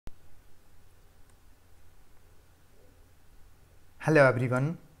Hello everyone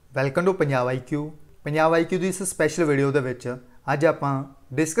welcome to Punjab IQ. Punjab IQ ਦੀ ਇਸ special video ਦੇ ਵਿੱਚ ਅੱਜ ਆਪਾਂ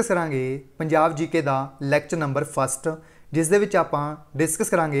ਡਿਸਕਸ ਕਰਾਂਗੇ ਪੰਜਾਬ ਜੀਕੇ ਦਾ ਲੈਕਚਰ ਨੰਬਰ ਫਸਟ, ਜਿਸ ਦੇ ਵਿੱਚ ਆਪਾਂ ਡਿਸਕਸ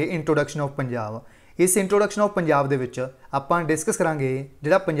ਕਰਾਂਗੇ ਇੰਟਰੋਡਕਸ਼ਨ ਆਫ ਪੰਜਾਬ। ਇਸ ਇੰਟਰੋਡਕਸ਼ਨ ਆਫ ਪੰਜਾਬ ਦੇ ਵਿੱਚ ਆਪਾਂ ਡਿਸਕਸ ਕਰਾਂਗੇ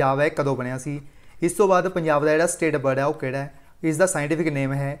ਜਿਹੜਾ ਪੰਜਾਬ ਹੈ ਕਦੋਂ ਬਣਿਆ ਸੀ। ਇਸ ਤੋਂ ਬਾਅਦ ਪੰਜਾਬ ਦਾ ਜਿਹੜਾ ਸਟੇਟ ਬਰਡ ਹੈ ਉਹ ਕਿਹੜਾ ਹੈ, ਇਸ ਦਾ ਸਾਇੰਟੀਫਿਕ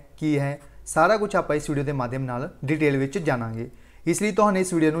ਨੇਮ ਹੈ ਕੀ ਹੈ, ਸਾਰਾ कुछ ਆਪਾਂ इस वीडियो के माध्यम नाल डिटेल विच जानांगे। इसलिए तुहानूं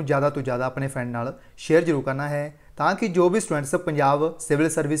इस वीडियो को ज़्यादा तो ज़्यादा अपने फ्रेंड नाल शेयर जरूर करना है ताकि जो भी स्टूडेंट्स पंजाब सिविल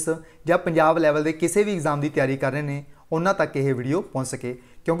सर्विस या पंजाब लैवल के किसी भी एग्जाम की तैयारी कर रहे हैं उन्हां तक यह वीडियो पहुँच सके।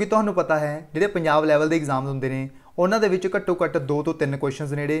 क्योंकि तुहानूं पता है जिहड़े पंजाब लैवल के एग्जाम होंदे ने उन्हां दे विच घट्टो घट्ट 2 ਤੋਂ 3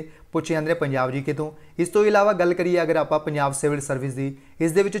 क्वेश्चनस नेड़े पूछे जाते हैं पंजाब जीके तो। इस तो इलावा गल करिए अगर आप पंजाब सिविल सर्विस की,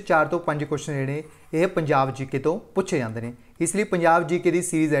 इस दे विच 4 ਤੋਂ 5 क्वेश्चन जिहड़े ये पंजाब जीके तो पूछे जाते हैं। इसलिए पंजाब जीके की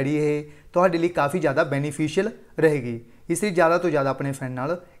सीरीज़ है ये तुहाडे लई काफ़ी ज़्यादा बेनीफिशियल रहेगी। इसलिए ज़्यादा तो ज़्यादा अपने फ्रेंड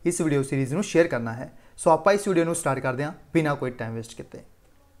नाल इस वीडियो सीरीज़ में शेयर करना है। सो आप इस वीडियो को स्टार्ट करते हैं बिना कोई टाइम वेस्ट किए।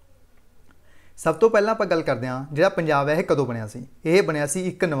 सब तो पहला आप गल करते हैं जो पंजाब है कदों बनया सी। यह बनया सी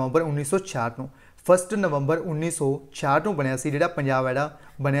 1 नवंबर 1966 को। 1 नवंबर 1966 को बनया सी जिहड़ा पंजाब है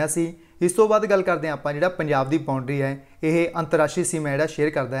बनया सी। इस तो बाद गल करते हैं आप जिहड़ा पंजाब की बाउंड्री है यह अंतरराष्ट्रीय सीमा जिहड़ा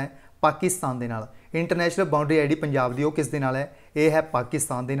शेयर करता है पाकिस्तान के नाल। इंटरनेशनल बाउंड्री है जी पंजाब की, वो किस दे नाल है, यह है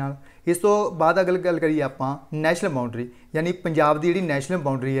पाकिस्तान के नाल। इस तो बाद अगर गल करिए आप नैशनल बाउंड्री यानी पंजाब की जी नैशनल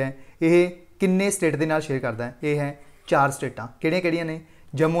बाउंड्री है यह किन्ने स्टेट के नाल शेयर करता है, यह है 4 स्टेटां। किहड़ियां ने,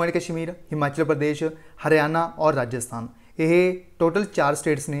 जम्मू एंड कश्मीर, हिमाचल प्रदेश, हरियाणा और राजस्थान। यह टोटल 4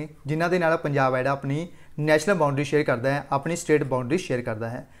 स्टेट्स ने जिन्हां दे नाल पंजाब है अपनी नैशनल बाउंड्री शेयर करता है, अपनी स्टेट बाउंड्री शेयर करता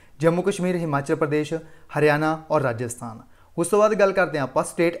है। जम्मू कश्मीर, हिमाचल प्रदेश, हरियाणा और राजस्थान। उस तो बाद गल करते हैं आप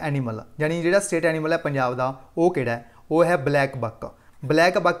स्टेट एनीमल यानी जो स्टेट एनीमल है पंजाब का वो किहड़ा है, वो है ब्लैक बक।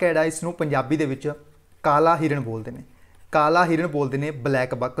 ब्लैक बक है इसनूं पंजाबी दे विच काला हिरन बोलते हैं, काला हिरन बोलते हैं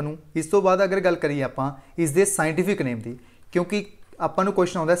ब्लैक बक नूं। इस तो बाद अगर गल करिए आप इस दे साइंटिफिक नेम की, क्योंकि आपां नूं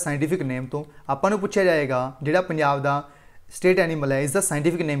क्वेश्चन आता है साइंटिफिक नेम तो आपां नूं पूछा जाएगा जिहड़ा पंजाब का स्टेट एनीमल है इसका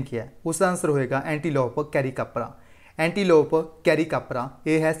साइंटिफिक नेम क्या है, उसका आंसर होएगा एंटीलोप कैरीकापरा। एंटीलोप कैरीकापरा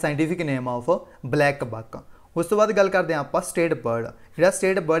यह है scientific name of black buck. उस तो बाद गल करते हैं आप स्टेट बर्ड। जिहड़ा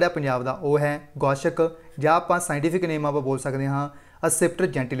स्टेट बर्ड है पंजाब का वो है गौशक, या आप साइंटिफिक नेम आप बोल सकते हाँ असिप्टर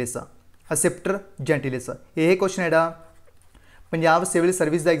जेंटिलिस। असिप्टर जेंटिलिस यह क्वेश्चन है पंजाब सिविल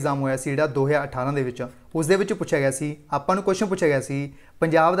सर्विस का एग्जाम होया सी जिहड़ा 2018 दे विच, उस दे विच पूछा गया सी आपां नूं क्वेश्चन पूछा गया सी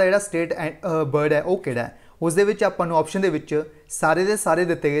पंजाब का जिहड़ा स्टेट बर्ड है वो किहड़ा है। उस दे विच आपां नूं ऑप्शन दे विच सारे दे सारे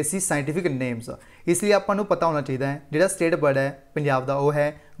दिते गए सी साइंटिफिक नेम्स। इसलिए आपां नूं पता होना चाहिए है जिहड़ा स्टेट बर्ड है पंजाब का वो है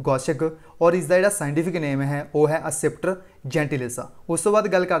गौशक और इसका जिहड़ा साइंटिफिक नेम है वो है असिप्टर जेंटिलिस। उस तो बाद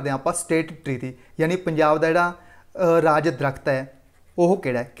गल करते हैं आप स्टेट ट्री की यानी पंजाब का जिहड़ा राज दरख्त है वो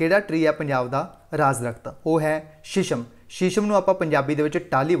किहड़ा ट्री है पंजाब का राज दरख्त, वो है शीशम। शीशम नूं आपां पंजाबी दे विच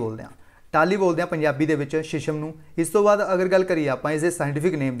टाली बोलते हैं, टाली बोलते हैं पंजाबी दे विच शीशम नूं। इस तो बाद अगर गल करिए आप इस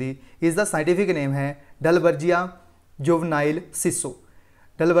साइंटिफिक नेम की, इसका साइंटिफिक नेम है डलवर्जिया जोवनाइल सिसो।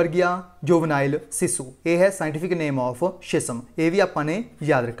 डलवर्गिया जोवनाइल सिसो यह है साइंटिफिक नेम ऑफ शीशम, ये भी आपने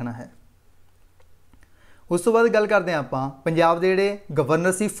याद रखना है। उस तो बाद गल करते हैं आप पंजाब के जिहड़े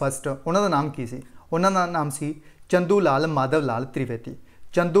गवर्नर सी फस्ट उन्हों का नाम की सी, उन्हों का नाम सी चंदू लाल माधव लाल त्रिवेदी।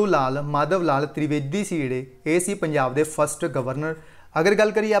 चंदू लाल माधव लाल त्रिवेदी सी जिहड़े ये सी पंजाब के फस्ट गवर्नर। अगर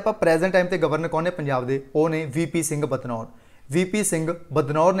गल करिए आप प्रेजेंट टाइम पे गवर्नर कौन है पंजाब के, वो ने VP सिंह बदनौर। VP सिंह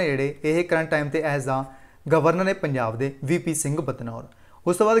बदनौर ने जिहड़े ये करंट टाइम पे एज आ गवर्नर ने पंजाब के VP सिंह बदनौर।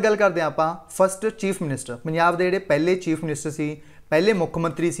 उस तो बाद गल करते हैं आप फस्ट चीफ मिनिस्टर। पंजाब के जिहड़े पहले चीफ मिनिस्टर सी, पहले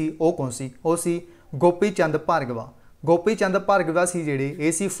मुख्यमंत्री सी, वो कौन सी, वो सी गोपी चंद भार्गवा। गोपी चंद भार्गवा सी जिहड़े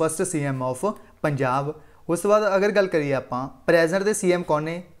ये C first CM of Punjab. उस तो बाद अगर गल करिए आप प्रेजेंट के CM कौन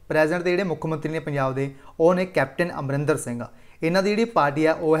ने, प्रेजेंट के जिहड़े मुख्यमंत्री ने पंजाब के वो ने कैप्टन अमरिंदर सिंह। इन्हां दी जिहड़ी पार्टी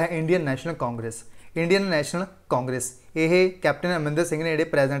है वो है Indian national Congress. Indian national Congress ये कैप्टन अमरिंदर सिंह ने जिहड़े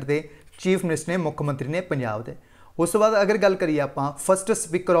प्रेजेंट के चीफ मिनिस्टर ने मुख्यमंत्री ने पंजाब के। उस तो बाद अगर गल करिए आप first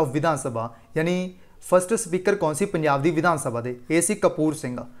speaker of Vidhan Sabha यानी फस्ट स्पीकर कौन सी पंजाब की विधान सभा के, ये सी कपूर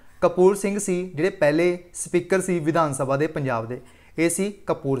सिंह। कपूर सिंह सी जिहड़े पहले स्पीकर सी विधान सभा के पंजाब के, ये सी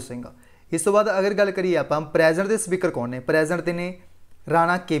कपूर सिंह। इस तो बाद अगर गल करिए आप प्रेजेंट के स्पीकर कौन ने, प्रेजेंट के ने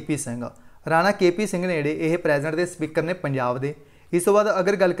राणा KP सिंह। राणा KP सिंह ने जिहड़े ये प्रेजेंट के स्पीकर ने पंजाब के। इस तो बाद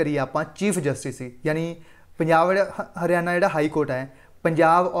अगर गल करिए आप चीफ जस्टिस यानी पंजाब हरियाणा जिहड़ा हाई कोर्ट है,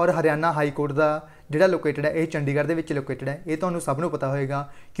 पंजाब और हरियाणा हाई कोर्ट का जिहड़ा लोकेटेड है ये चंडीगढ़ के विच लोकेटेड है। ये तुहानूं सब नूं पता होएगा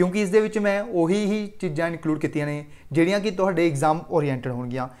क्योंकि इस दे विच मैं उही ही चीज़ां इंक्लूड कीतियां ने जिहड़ियां कि तुहाडे एग्जाम ओरिएंटेड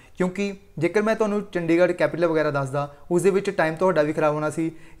होणगियां। क्योंकि जेकर मैं तुहानूं चंडीगढ़ कैपिटल वगैरह दसदा उस दे विच टाइम तुहाडा भी खराब होना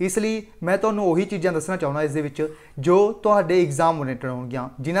सी, इसलिए मैं तुहानूं उही चीज़ां दसना चाहुंदा इस दे विच जो तुहाडे एग्जाम ओरिएंटेड होणगियां,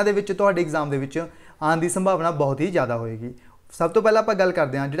 जिन्हां दे विच तुहाडे एग्जाम दे विच आउण दी संभावना बहुत ही ज़्यादा होएगी। सब तो पहला आपां गल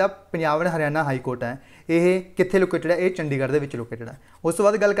करते हैं जिहड़ा Punjab and Haryana high court है ये कित्थे लोकेटेड है, ये चंडीगढ़ दे विच लोकेटेड है। उस तो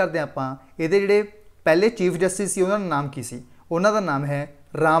बाद गल करते हैं आपां इहदे जिहड़े पहले चीफ जस्टिस सी उन्हां दा नाम की सी, उन्हां दा नाम है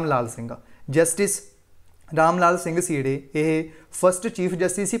राम लाल सिंह। जस्टिस राम लाल सिंह सी जिहड़े ये first chief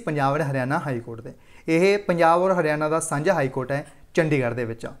justice C Punjab and Haryana high court दे। ये पंजाब और हरियाणा का साझा हाई कोर्ट है चंडीगढ़ दे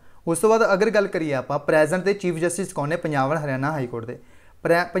विच। उस तो बाद अगर गल करिए आपां प्रेजेंट दे चीफ जस्टिस कौन ने Punjab and Haryana high court they.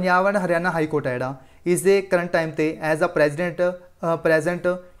 Punjab and Haryana high court है जिहड़ा इसके करंट टाइम ते as a present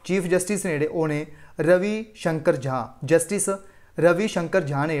chief justice ने जिहड़े ओह ने रवि शंकर झा। जस्टिस रवि शंकर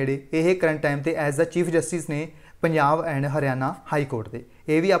झा ने जिहड़े ये करंट टाइम ते एज अ चीफ जस्टिस ने Punjab and Haryana high court दे।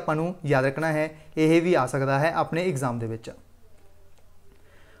 ये भी आपां नूं याद रखना है, ये भी आ सकता है अपने एग्जाम दे विच।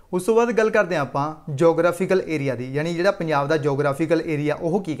 उस तो बाद गल करते हैं आपां जोग्राफिकल एरिया की, यानी जिहड़ा पंजाब दा जोग्राफिकल एरिया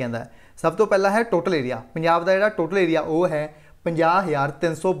वो की कहंदा है। सब तो पहला है टोटल एरिया। पंजाब दा जिहड़ा टोटल एरिया वो है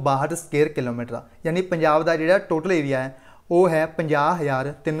 50,362 स्क्वेयर किलोमीटर, यानी पंजाब दा जिहड़ा टोटल एरिया है वो है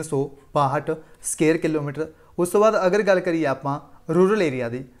 50,362 स्क्वेयर किलोमीटर। उस तो बाद अगर गल करिए आपां रूरल एरिया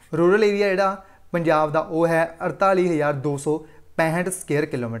की, रूरल एरिया जिहड़ा पंजाब दा वो है 48,265 स्क्वेयर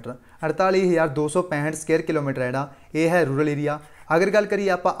किलोमीटर। 48,265 स्क्वेयर किलोमीटर जिहड़ा ये है रूरल एरिया। अगर गल करिए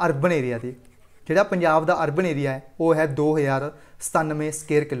आपां अर्बन एरिया की, जिहड़ा पंजाब दा अर्बन एरिया है वो है 2,097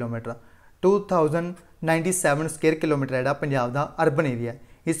 स्क्वेयर किलोमीटर। 2,097 स्क्वेयर किलोमीटर जिहड़ा पंजाब दा अर्बन एरिया है।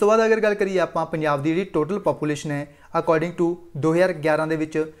 इस तो बाद अगर गल करिए आपां पंजाब दी जिहड़ी टोटल पॉपूलेशन है अकॉर्डिंग टू 2011 दे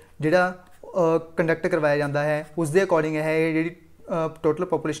विच जिहड़ा कंडक्ट करवाया जाता है उसके अकॉर्डिंग है जी टोटल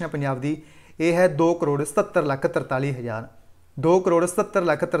पॉपूलेशन है पंजाब की ये है 2,77,43,000।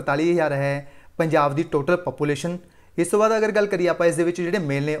 2,77,43,000 है पंजाब की टोटल पॉपूलेशन। इस तो बाद अगर गल करिए आप इस जिहड़े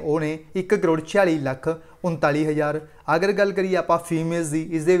मेल ने वो ने 1,46,39,000। अगर गल करिए आप फीमेल्स की,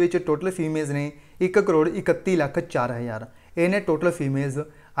 इस दे विच टोटल फीमेल्स ने 1,31,04,000 ये ने टोटल फीमेल्स।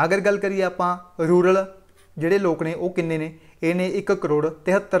 अगर गल करिए आप रूरल जिहड़े लोग ने वो किन्ने ने, ये ने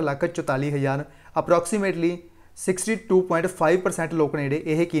 1,73,44,000। अप्रोक्सीमेटली 62.5% लोग ने जिहड़े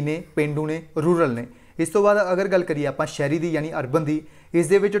ये की ने पेंडू ने, रूरल ने। इस तो बाद अगर गल करिए आप शहरी की यानी अर्बन की, इस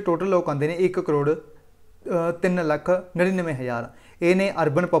दे विच टोटल लोग आते हैं 1,03,99,000 ये ने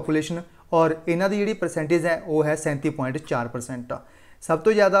अर्बन पॉपूलेशन। और इन्हां दी जिहड़ी परसेंटेज है वो है 37.4%। सब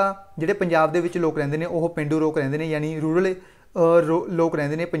तो ज़्यादा जिहड़े पंजाब दे विच लोग रहिंदे ने वो पेंडू लोग रहिंदे ने यानी रूरल लोग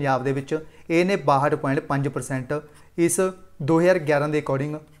रहिंदे ने पंजाब दे विच, ये ने 62.5%। इस 2011 के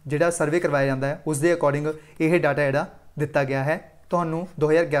अकॉर्डिंग जिहड़ा सर्वे करवाया जाता है उस दे अकॉर्डिंग यह डाटा जिहड़ा दिता गया है तुहानूं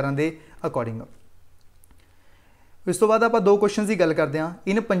 2011 के अकॉर्डिंग। इस तो बाद आप दो क्वेश्चन की गल करते हैं।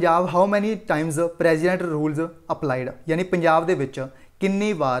 इन Punjab how many times president rules applied, यानी पंजाब दे विच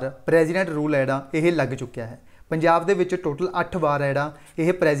कितनी बार प्रेजिडेंट रूल है जिहड़ा यह लग चुकिया है। पंजाब दे विच टोटल 8 बार है जिहड़ा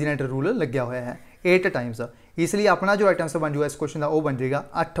यह प्रेजिडेंट रूल लग्या होया है, 8 टाइम्स। इसलिए अपना जो राइट आंसर बन जाएगा इस क्वेश्चन का वो बन जाएगा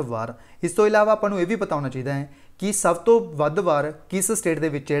 8 बार। इस तो इलावा आपको ये भी पता होना चाहिए है कि सब तो वध बार किस स्टेट के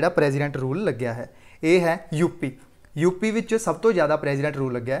जिहड़ा प्रेजिडेंट रूल लग्या है, ये है यूपी। यूपी विच सब तो ज़्यादा प्रेजिडेंट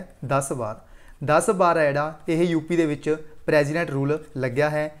रूल लग्या है 10 बार। 10 बार है जिहड़ा यह यूपी दे विच प्रेजिडेंट रूल लग्या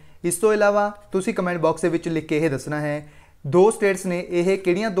है। इस तो इलावा तुसी कमेंट बॉक्स के लिख के यह दसना है 2 स्टेट्स ने, यह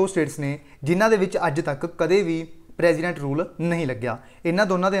किहड़ियां 2 स्टेट्स ने जिन्हां दे विच अज तक कदे भी प्रेजिडेंट रूल नहीं लग्या। इन्हां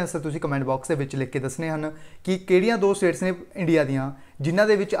दोनों के आंसर तुसी कमेंट बॉक्स के लिख के दसने हैं कि किहड़ियां 2 स्टेट्स ने इंडिया दियां जिन्हां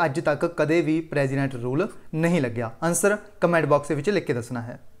दे विच अज तक कदे भी प्रेजिडेंट रूल नहीं लग्या। आंसर कमेंट बॉक्स के लिख के दसना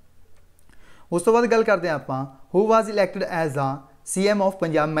है। उस तो बाद गल करते हैं आपां who was elected as uh CM of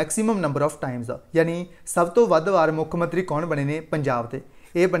Punjab maximum number of times, यानी सब तो वध बार मुख्यमंत्री कौन बने ने पंजाब के,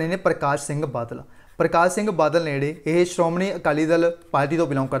 ये बने ने प्रकाश सिंह बादल। प्रकाश सिंह बादल ने जिहड़े ये श्रोमणी अकाली दल पार्टी तो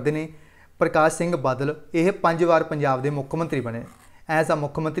बिलोंग करते हैं। प्रकाश सिंह बादल ये 5 बार पंजाब के मुख्यमंत्री बने, एज आ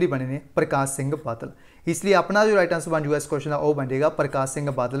मुख्यमंत्री बने ने प्रकाश सिंह बादल। इसलिए अपना जो राइट आंसर बन जाएगा इस क्वेश्चन का वो बन जाएगा प्रकाश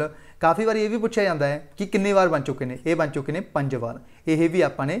सिंह बादल। काफ़ी बार ये भी पूछा जाता है कि कितनी बार बन चुके हैं, ये बन चुके हैं 5 बार। ये भी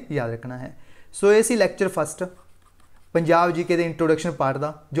आपने याद रखना है। सो ये सी लैक्चर फस्ट पंजाब जीके के इंट्रोडक्शन पार्ट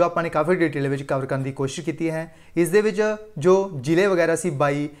का जो आपने काफ़ी डिटेल में कवर करने की कोशिश की है। इस दे विच जो जिले वगैरह सी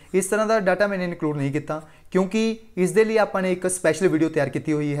 22 इस तरह का डाटा मैंने इंक्लूड नहीं किया क्योंकि इस दे लिए आपने एक स्पैशल वीडियो तैयार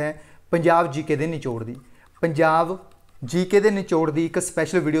की हुई है पंजाब जीके के निचोड़ की। पंजाब जीके के निचोड़ की एक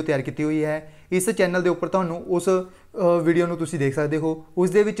स्पैशल वीडियो तैयार की हुई है। इस चैनल के उपर तुहानूं उस वीडियो नूं तुसीं देख सकते हो। उस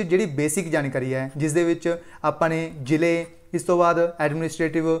दे विच जिहड़ी बेसिक जानकारी है जिस दे विच आपने जिले, इस तो बाद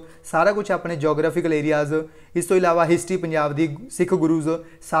एडमिनिस्ट्रेटिव सारा कुछ अपने जोग्राफिकल एरियाज़, इस तो इलावा हिस्टरी पंजाब दी, सिख गुरुज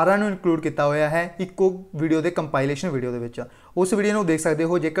सारा इंक्लूड किया हुआ है इक्को वीडियो के कंपाइलेशन वीडियो के। उस वीडियो को देख सकते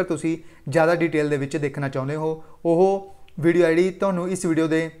हो जेकर तुसी ज़्यादा डिटेल के देखना चाहते हो। वो वीडियो आई डी तुहानूं इस वीडियो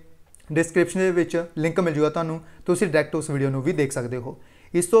के डिस्क्रिप्शन के लिंक मिल जाएगा, तुहानूं तुसी डायरैक्ट उस वीडियो को भी देख सकते हो।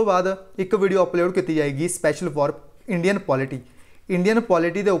 इस तो बाद एक वीडियो अपलोड की जाएगी special for Indian polity. Indian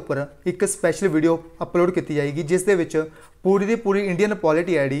polity के उपर एक स्पैशल वीडियो अपलोड की जाएगी, जिस दे विच पूरी की पूरी इंडियन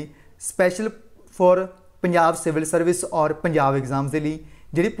पॉलिटी है जी special for Punjab civil service और पंजाब एग्जाम्स के लिए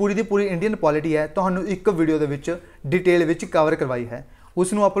जी पूरी की पूरी इंडियन पॉलिटी है तो एक वीडियो के विच डिटेल विच कवर करवाई है,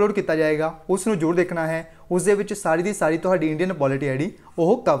 उसनों अपलोड किया जाएगा, उसनों जरूर देखना है। उस दे विच सारी की सारी तुहाडी इंडियन पॉलिटी है जी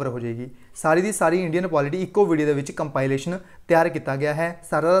वो कवर हो जाएगी। सारी की सारी इंडियन पॉलिटी इक्को वीडियो के विच कंपाइलेशन तैयार किया गया है।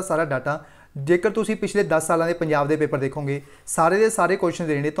 सारा का सारा डाटा जेकर तुसीं पिछले 10 सालों के पंजाब के पेपर देखोगे सारे के सारे क्वेश्चन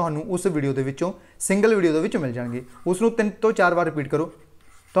जिहड़े तुहानूं उस वीडियो के विचों सिंगल वीडियो के विच मिल जाएंगे। उसनूं 3 ਤੋਂ 4 बार रिपीट करो,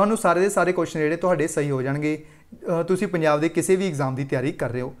 तुहानूं सारे के सारे क्वेश्चन जिहड़े तुहाडे सही हो जाएंगे। तुसीं पंजाब के किसी भी एग्जाम की तैयारी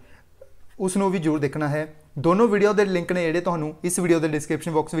कर रहे हो उसनूं भी जरूर देखना है। दोनों वीडियो के लिंक ने जिहड़े तुहानूं इस वीडियो के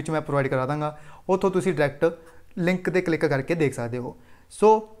डिस्क्रिप्शन बॉक्स में मैं प्रोवाइड करा दांगा, उत्थों तुसीं डायरैक्ट लिंक पर क्लिक करके देख सकते हो।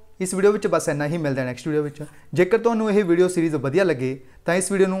 सो इस वीडियो में बस इन्ना ही, मिलता है नैक्सट वीडियो में। जेकर तुहानूं यह वीडियो सीरीज़ वधिया लगे तो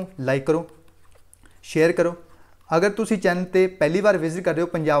इस वीडियो को लाइक करो, शेयर करो। अगर तुसी चैनल पर पहली बार विजिट कर रहे हो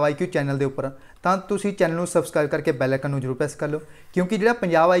पंजाब IQ चैनल के उपर तो तुसी चैनल को सबसक्राइब करके बैल आइकन जरूर प्रेस कर लो, क्योंकि जो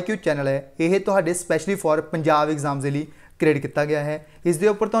पंजाब IQ चैनल है ये तुहाडे स्पैशली फॉर पंजाब एग्जाम्स के लिए क्रिएट किया गया है। इस दे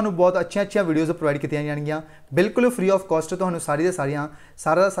उपर तुहानूं बहुत अच्छी वीडियोज़ प्रोवाइड की जाएगियां, बिल्कुल फ्री ऑफ कॉस्ट तुहानूं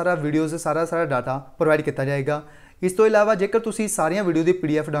सारा वीडियोज़ सारा डाटा प्रोवाइड किया जाएगा। इस तो इलावा जेकर तुसी सारियां वीडियो की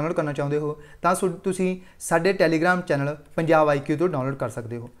PDF डाउनलोड करना चाहते हो तो तुसी साडे टैलीग्राम चैनल पंजाब IQ तो डाउनलोड कर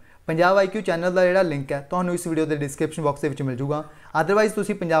सकते हो। पंजाब IQ चैनल का जो लिंक है तो इस वीडियो के डिस्क्रिप्शन बॉक्स में मिल जूगा, अदरवाइज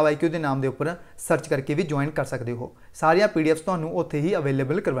तुसी पंजाब IQ के नाम के उपर सर्च करके भी ज्वाइन कर सकते हो। सारिया PDFs तो उत्थे ही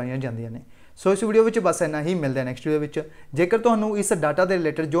अवेलेबल करवाई जांदियां ने। सो इस वीडियो में बस इन्ना ही, मिलता है नैक्सट वीडियो में। जेकर तुहानूं इस डाटा के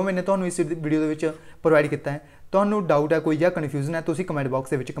रिलेटेड जो मैंने तुहानूं इस वीडियो के प्रोवाइड किया है तुहानूं डाउट है कोई या कन्फ्यूजन है तुसी कमेंट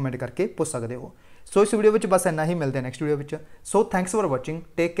बॉक्स में कमेंट करके पूछ सकते हो। सो इस वीडियो में बस इन्ना ही, मिलते हैं नैक्सट वीडियो में। So thanks for watching,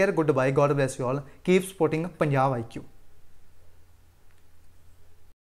 take care, good bye, God bless you all, keep supporting Punjab IQ।